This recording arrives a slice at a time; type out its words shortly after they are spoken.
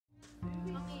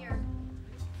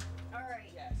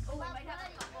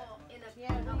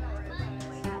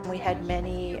We had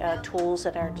many tools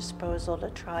at our disposal to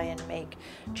try and make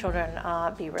children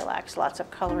be relaxed. Lots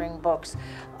of coloring books,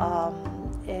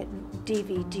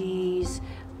 DVDs,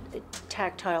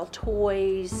 tactile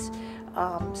toys,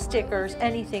 stickers,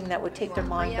 anything that would take their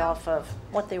mind off of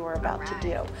what they were about to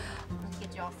do. Let's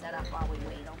get you all set up while we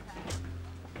wait,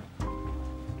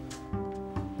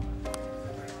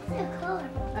 okay?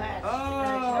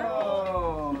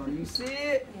 Oh, you see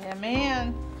it? Yeah,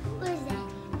 man. What is that?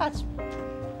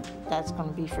 That's going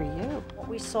to be for you. What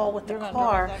we saw with the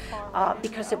car,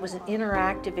 because it was an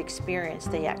interactive experience,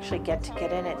 they actually get to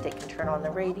get in it. They can turn on the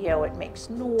radio, it makes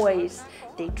noise,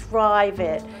 they drive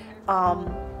it,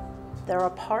 they're a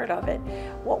part of it.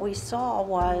 What we saw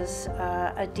was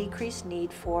a decreased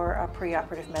need for a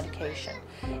pre-operative medication.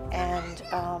 And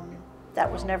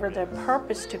that was never the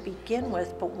purpose to begin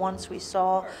with, but once we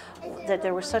saw that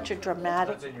there was such a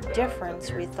dramatic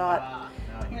difference, we thought,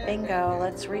 bingo,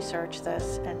 let's research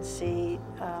this and see,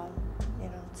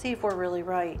 see if we're really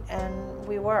right. And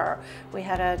we were. We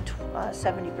had a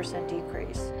 70%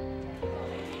 decrease.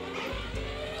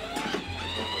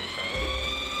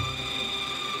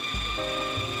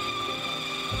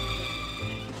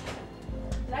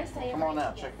 Come on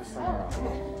out, check this thing out.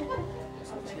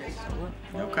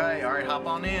 Okay, all right, hop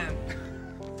on in.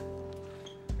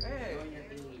 Hey,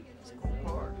 it's a cool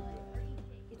car.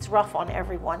 It's rough on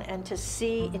everyone, and to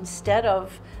see, instead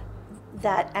of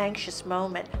that anxious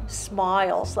moment,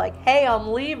 smiles like, hey,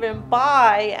 I'm leaving,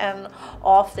 bye, and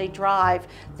off they drive.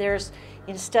 There's,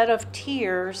 instead of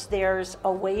tears, there's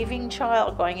a waving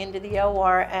child going into the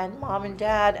OR and mom and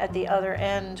dad at the other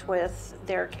end with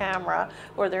their camera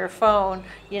or their phone,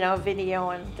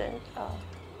 videoing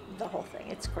the whole thing.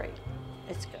 It's great.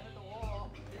 It's good.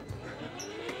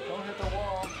 Don't hit the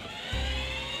wall.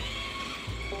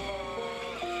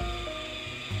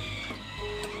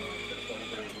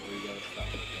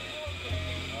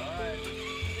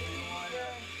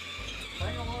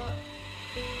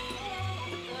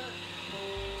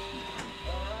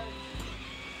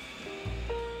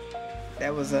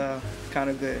 That was kind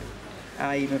of good.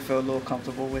 I even felt a little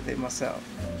comfortable with it myself.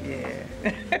 Yeah.